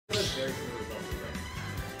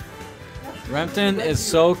Rempton is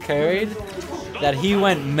so carried that he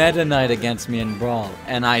went Meta Knight against me in Brawl,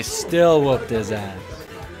 and I still whooped his ass.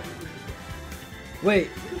 Wait.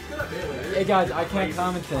 Hey guys, I can't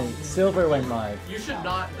commentate. Silver went live. You should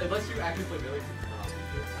not, unless you actually play melee.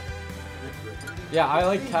 Yeah, I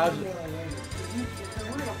like casually.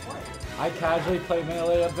 I casually play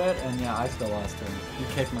melee a bit, and yeah, I still lost him. He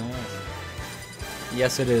kicked my ass.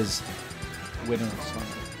 Yes, it is. Winner of song.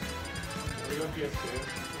 Are you going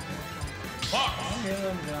PS2? I'm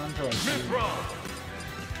getting down to like 2.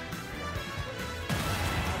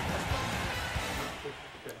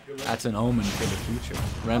 That's an omen for the future.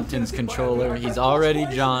 Rempton's controller, he's already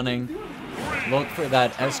Johning. Look for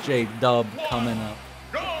that SJ dub coming up.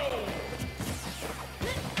 Oh,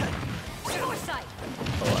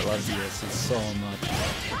 I love this so much.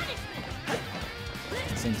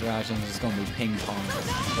 This interaction is just gonna be ping pong.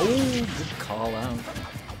 Oh, good call out.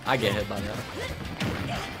 I get hit by that.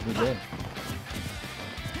 We did.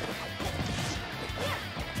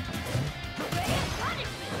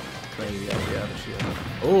 Crazy idea of a shield.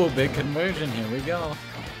 Oh, big conversion. Here we go.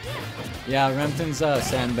 Yeah, Rempton's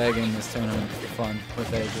sandbagging this tournament for fun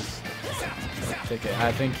with Aegis. Ticket.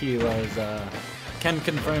 I think he was. Can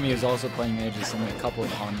confirm he was also playing Aegis in a couple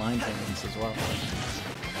of online tournaments as well.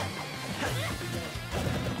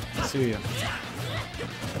 Suya.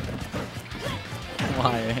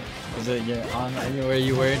 Why? Is it your on where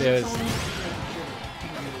you were it is?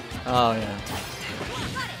 Oh yeah.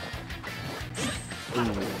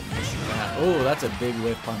 Ooh, oh, that's a big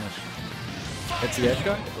whip punish. It's the edge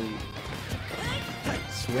guard? Ooh.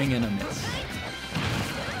 Swing and a miss.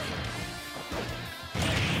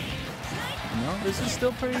 No, this is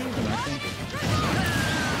still pretty even, I think.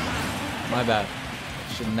 My bad.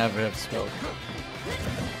 Should never have spoke.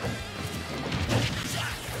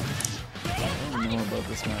 I don't know about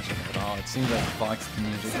this matchup at all. It seems like Fox can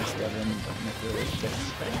usually just get in but manipulate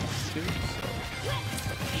things too,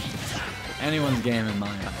 so anyone's game in my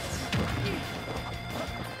eyes.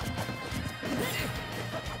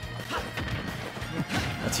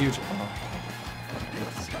 That's huge. Oh.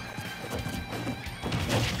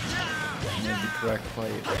 Made the correct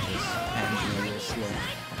play, but just hands me a little slow.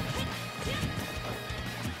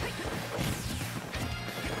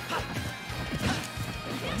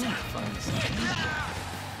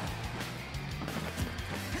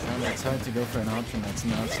 It's hard to go for an option that's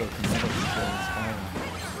not so committed because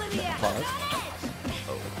pause.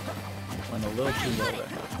 Oh, went a little too low there.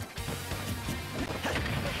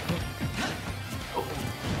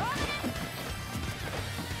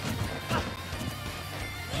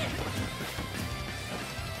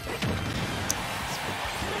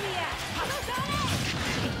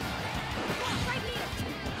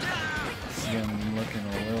 I'm looking a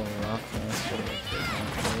little rough.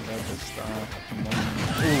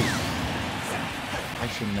 I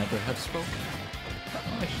should never have spoken.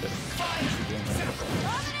 I should.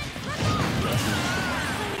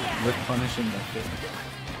 With punishing that bit.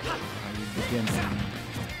 How you begin.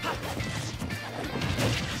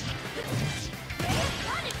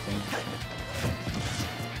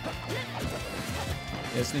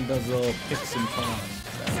 Yes, he does little picks and pawns.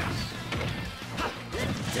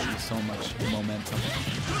 Get you so much momentum.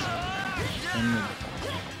 Can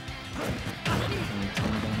you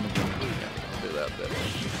turn down the game? Yeah, I'll do that bit.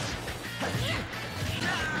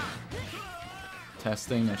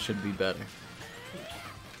 Testing, that should be better.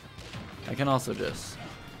 I can also just...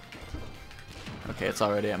 Okay, it's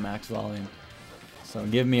already at max volume. So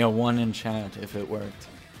give me a 1 in chat if it worked.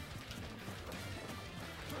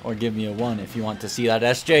 Or give me a 1 if you want to see that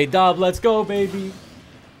SJ dub. Let's go, baby!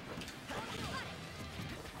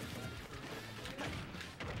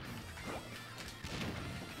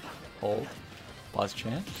 Hold. Pause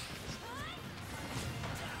chant.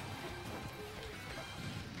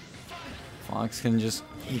 Fox can just...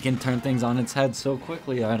 He can turn things on its head so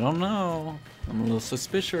quickly. I don't know. I'm a little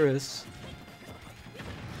suspicious.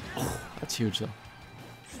 Oh, that's huge, though.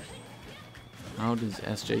 How does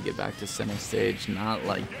SJ get back to center stage? Not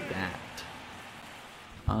like that.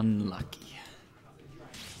 Unlucky.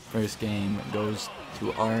 First game goes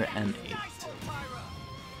to RM8.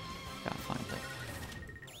 Gotta find that.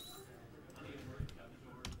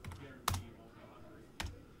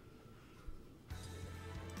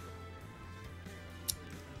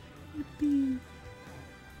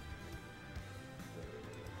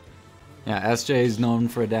 Yeah, SJ is known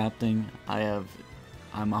for adapting. I'm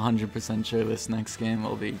 100% sure this next game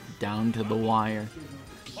will be down to the wire.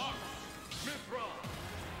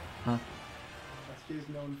 Huh?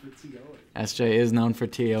 SJ is known for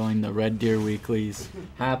TOing the Red Deer Weeklies.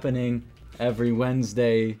 Happening every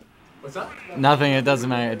Wednesday What's up? Nothing, it doesn't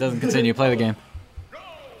matter. It doesn't continue. Play the game.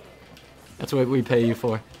 That's what we pay you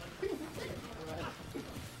for.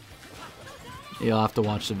 You'll have to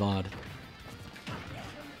watch the VOD.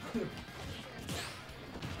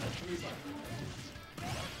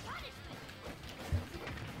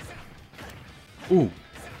 Ooh.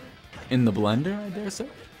 In the blender, I dare say?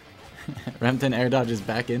 Remton air dodges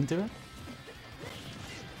back into it?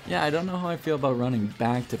 Yeah, I don't know how I feel about running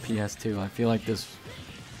back to PS2. I feel like this...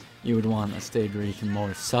 You would want a stage where you can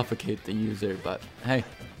more suffocate the user, but hey.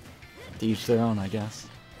 To each their own, I guess.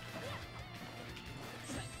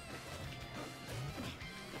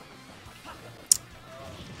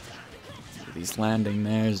 These landing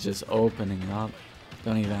there is just opening up.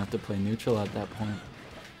 Don't even have to play neutral at that point.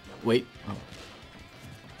 Wait. Oh.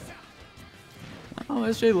 Oh,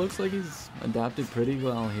 SJ looks like he's adapted pretty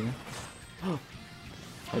well here. Oh.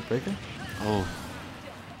 Headbreaker? Oh.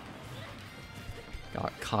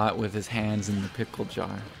 Got caught with his hands in the pickle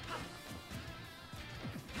jar.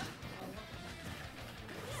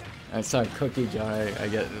 Sorry, cookie jar. I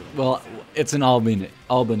get. Well, it's an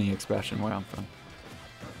Albany expression where I'm from.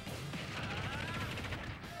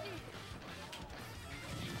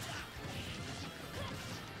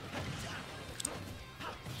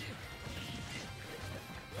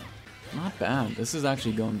 Not bad. This is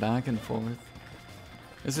actually going back and forth.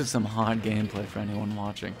 This is some hot gameplay for anyone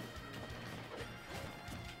watching.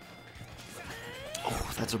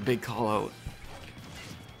 Oh, that's a big call out.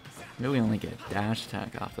 Really only get dash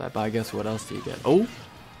attack off that, but I guess what else do you get? Oh!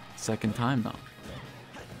 Second time though.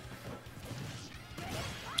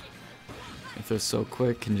 If they're so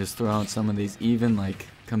quick, can just throw out some of these even like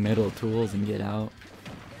committal tools and get out.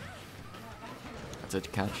 That's a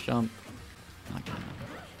catch jump. Not getting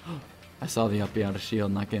it. I saw the uppy out of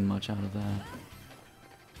shield, not getting much out of that.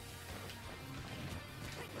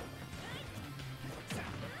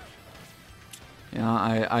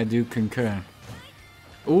 Yeah, I do concur.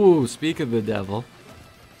 Ooh, speak of the devil.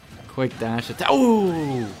 Quick dash attack.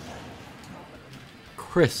 Ooh!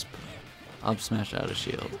 Crisp. Up smash out of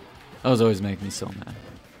shield. Those always make me so mad.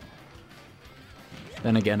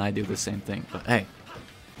 Then again, I do the same thing, but hey.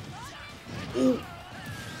 Ooh.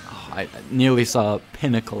 Oh, I nearly saw a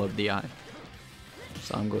pinnacle of the eye.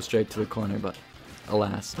 Saw him go straight to the corner, but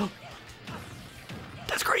alas.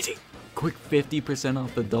 That's crazy! Quick 50%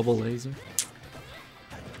 off the double laser.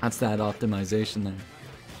 That's that optimization there.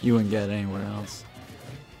 You wouldn't get anywhere else.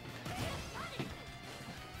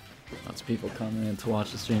 Lots of people coming in to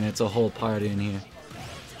watch the stream. It's a whole party in here.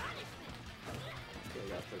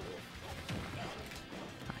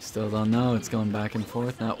 I still don't know. It's going back and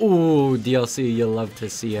forth now. Ooh, DLC. You'll love to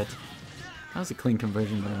see it. That was a clean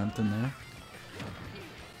conversion by Hampton there.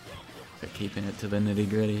 They're keeping it to the nitty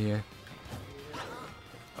gritty here.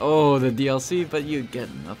 Oh, the DLC, but you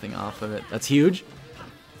get nothing off of it. That's huge.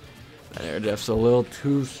 That air def's a little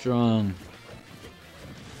too strong.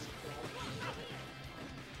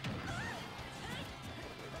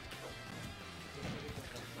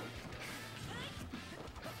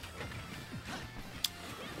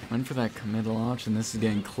 Went for that committal option. This is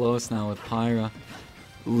getting close now with Pyra.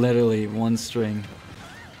 Literally one string.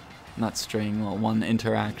 Not string, well, one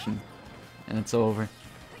interaction. And it's over.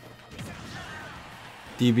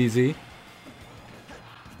 DBZ.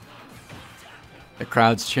 The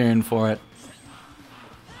crowd's cheering for it.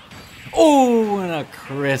 Oh, and a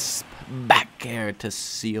crisp back air to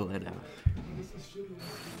seal it out.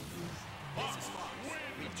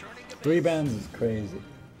 3 bands is crazy.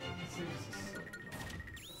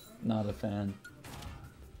 Not a fan.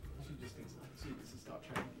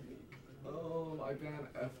 Oh, I ban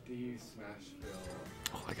FD Smashville.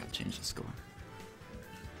 Oh, I gotta change the score.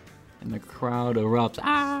 And the crowd erupts.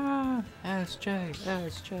 Ah! SJ,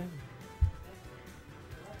 SJ.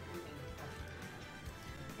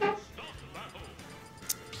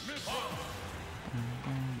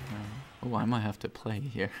 Oh, I might have to play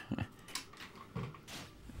here.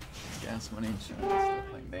 Guess when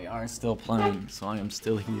they are still playing, so I am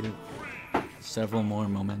still here. Several more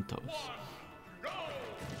mementos.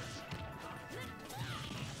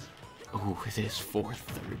 Oh, it is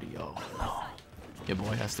 4:30. Oh no. Your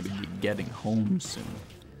boy has to be getting home soon.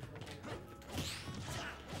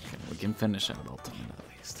 Okay, we can finish out ultimate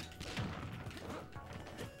at least.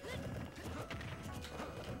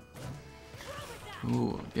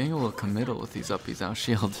 Ooh, getting a little committal with these uppies out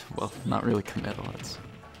shield. Well, not really committal. It's,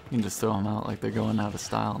 you can just throw them out like they're going out of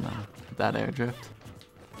style now. That air drift.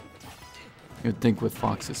 You'd think with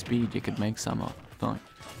Fox's speed you could make some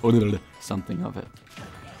something of it.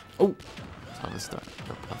 Oh! Saw the start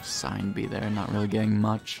of sign be there, not really getting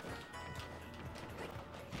much.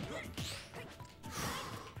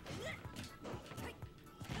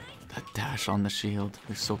 That dash on the shield.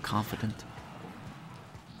 They're so confident.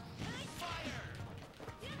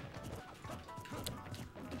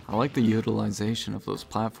 I like the utilization of those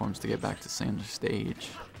platforms to get back to center stage.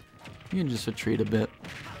 You can just retreat a bit.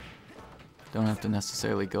 Don't have to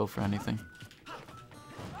necessarily go for anything.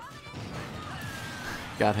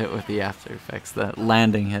 Got hit with the after effects, that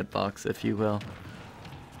landing hitbox, if you will.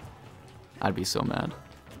 I'd be so mad.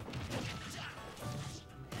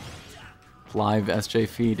 Live SJ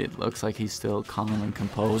feed, it looks like he's still calm and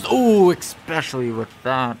composed. Oh, especially with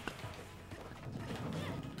that.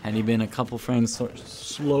 Had he been a couple frames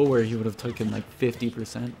slower, he would have taken like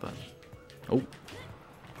 50%, but... Oh.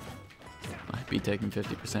 Might be taking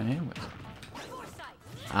 50% anyways.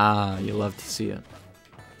 Ah, you love to see it.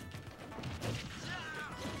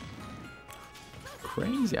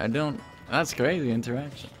 Crazy, I don't... That's crazy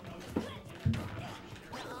interaction.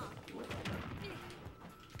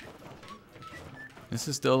 This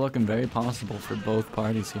is still looking very possible for both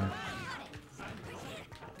parties here.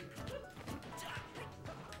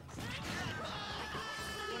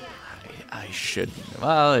 I should...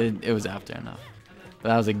 Well, it was after enough. But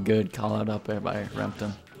that was a good call out up there by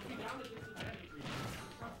RM8.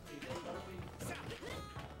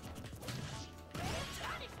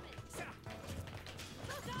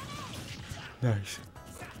 Nice.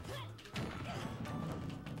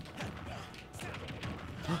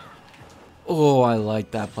 Oh, I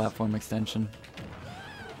like that platform extension.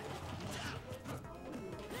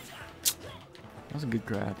 That was a good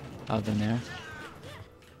grab out in there.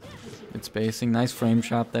 Good spacing, nice frame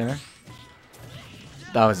shot there.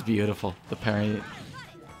 That was beautiful. The parry.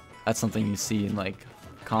 That's something you see in like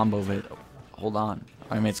combo vid. Hold on.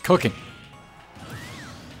 RM8's cooking.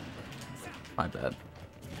 My bad.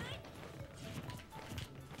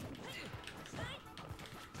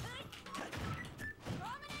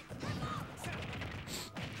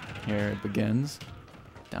 Here it begins.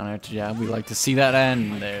 Down air to jab. We like to see that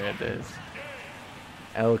end. There it is.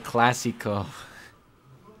 El Clasico.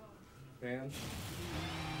 Man.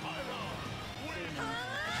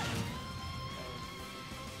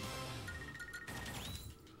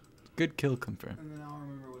 Good kill confirmed. And then I'll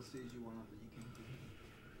remember what stage you went up and you came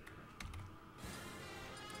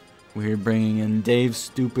to. We're bringing in Dave's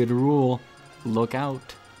stupid rule. Look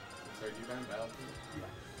out. Sorry, you banned Battlefield?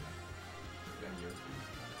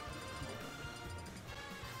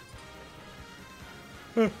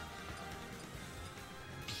 Yeah.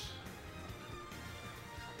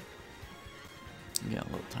 Yeah, a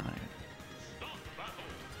little tired.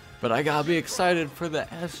 But I gotta be excited for the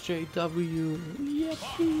SJW.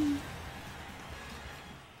 Yippee!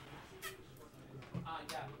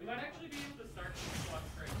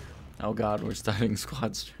 Oh god, we're starting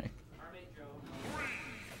squad strike.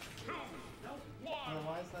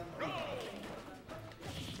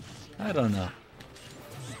 I don't know.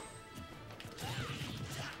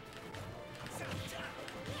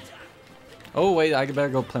 Oh wait, I better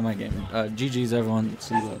go play my game. GG's everyone,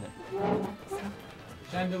 see you later.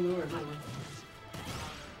 Chandelure.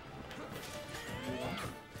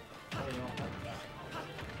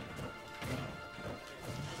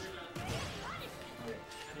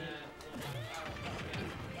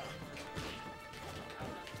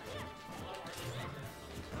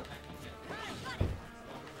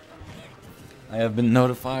 I have been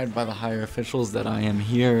notified by the higher officials that I am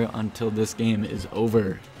here until this game is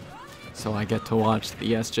over. So I get to watch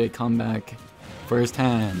the SJ comeback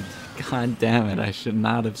firsthand. God damn it, I should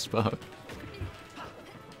not have spoke.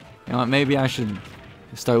 You know what, maybe I should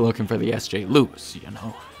start looking for the SJ lose, you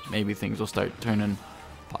know? Maybe things will start turning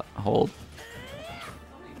hold.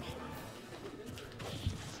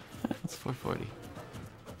 That's 440.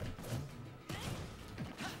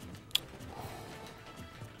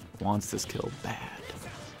 Wants this kill bad.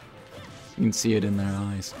 You can see it in their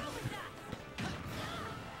eyes.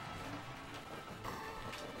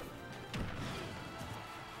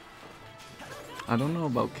 I don't know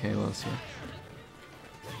about Kalos here.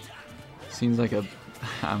 Seems like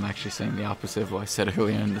I'm actually saying the opposite of what I said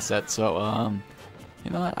earlier in the set, so,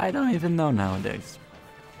 you know what? I don't even know nowadays.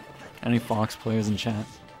 Any Fox players in chat?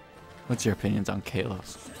 What's your opinions on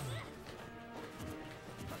Kalos?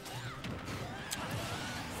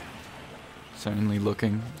 Certainly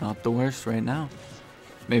looking not the worst right now.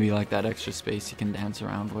 Maybe like that extra space you can dance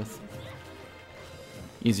around with.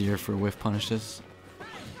 Easier for whiff punishes.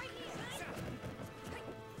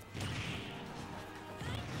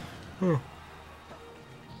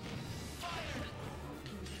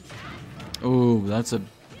 Ooh, that's a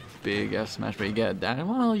big F smash, but you get that.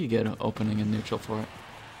 Well, you get an opening and neutral for it.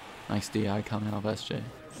 Nice DI coming out of SJ.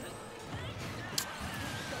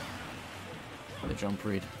 The jump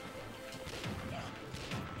read.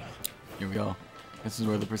 Here we go. This is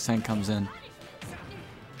where the percent comes in.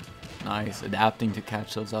 Nice, adapting to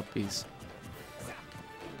catch those upbeats.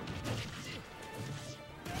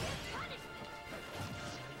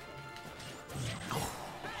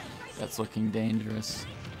 That's looking dangerous.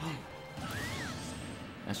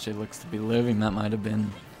 That shit looks to be living. That might have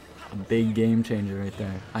been a big game changer right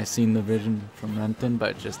there. I seen the vision from Renton,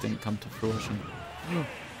 but it just didn't come to fruition.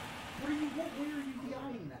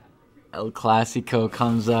 El Clasico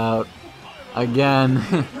comes out again.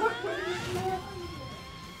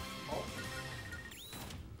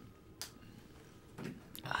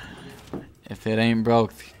 If it ain't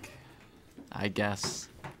broke, I guess.